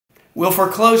Will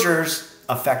foreclosures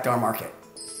affect our market?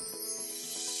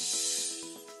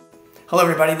 Hello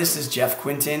everybody, this is Jeff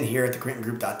Quintin here at the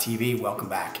QuintinGroup.tv. Welcome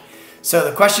back. So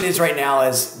the question is right now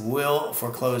is, will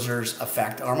foreclosures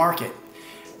affect our market?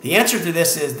 The answer to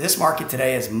this is, this market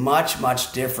today is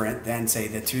much different than, say,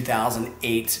 the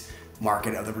 2008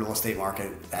 market of the real estate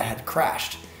market that had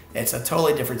crashed. It's a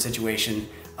totally different situation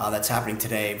that's happening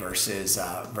today versus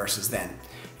then.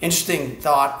 Interesting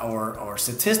thought or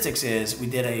statistics is, we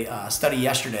did a study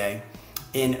yesterday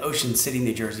in Ocean City,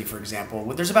 New Jersey, for example,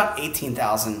 where there's about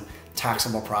 18,000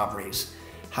 taxable properties.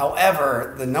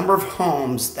 However, the number of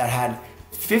homes that had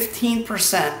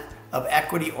 15% of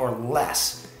equity or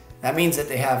less, that means that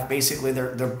they have basically,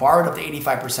 they're borrowed up to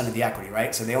 85% of the equity,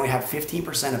 right? So they only have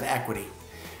 15% of equity.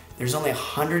 There's only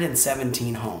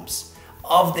 117 homes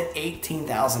of the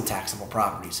 18,000 taxable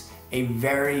properties. A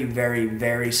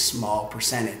very small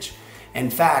percentage. In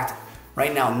fact,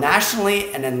 right now,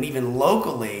 nationally and then even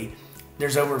locally,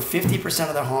 there's over 50%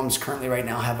 of the homes currently right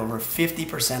now have over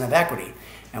 50% of equity.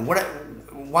 And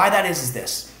why that is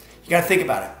this. You gotta think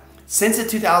about it. Since the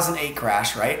 2008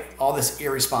 crash, right? All this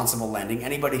irresponsible lending,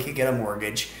 anybody could get a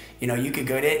mortgage. You know, you could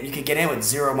get in with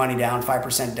zero money down,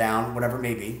 5% down, whatever it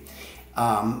may be.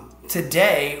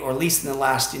 Today, or at least in the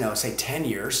last, say 10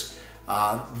 years,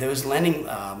 those lending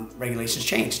regulations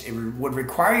changed. It would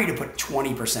require you to put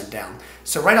 20% down.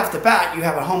 So right off the bat, you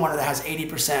have a homeowner that has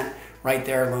 80% right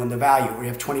there loan to value, where you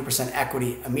have 20%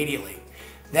 equity immediately.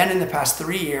 Then in the past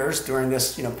 3 years, during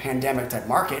this pandemic type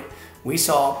market, we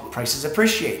saw prices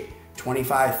appreciate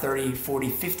 25, 30, 40,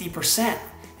 50%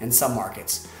 in some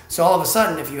markets. So all of a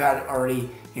sudden, if you had already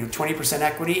 20%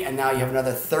 equity and now you have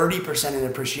another 30% in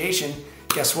appreciation,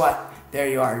 guess what? There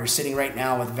you are. You're sitting right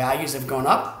now with values that have gone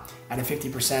up at a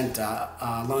 50%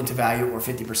 loan to value or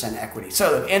 50% equity.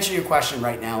 So the answer to your question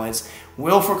right now is,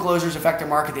 will foreclosures affect the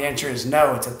market? The answer is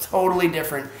no. It's a totally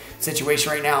different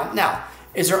situation right now. Now,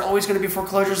 is there always going to be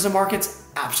foreclosures in markets?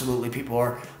 Absolutely. People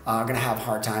are going to have a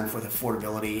hard time with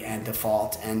affordability and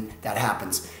default, and that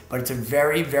happens. But it's a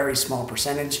very small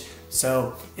percentage.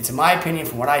 So it's, in my opinion,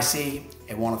 from what I see,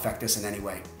 it won't affect us in any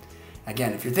way.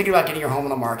 Again, if you're thinking about getting your home on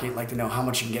the market, like to know how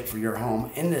much you can get for your home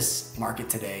in this market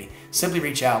today, simply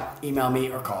reach out, email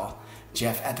me, or call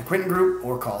Jeff at the Quintin Group,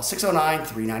 or call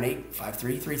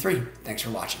 609-398-5333. Thanks for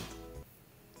watching.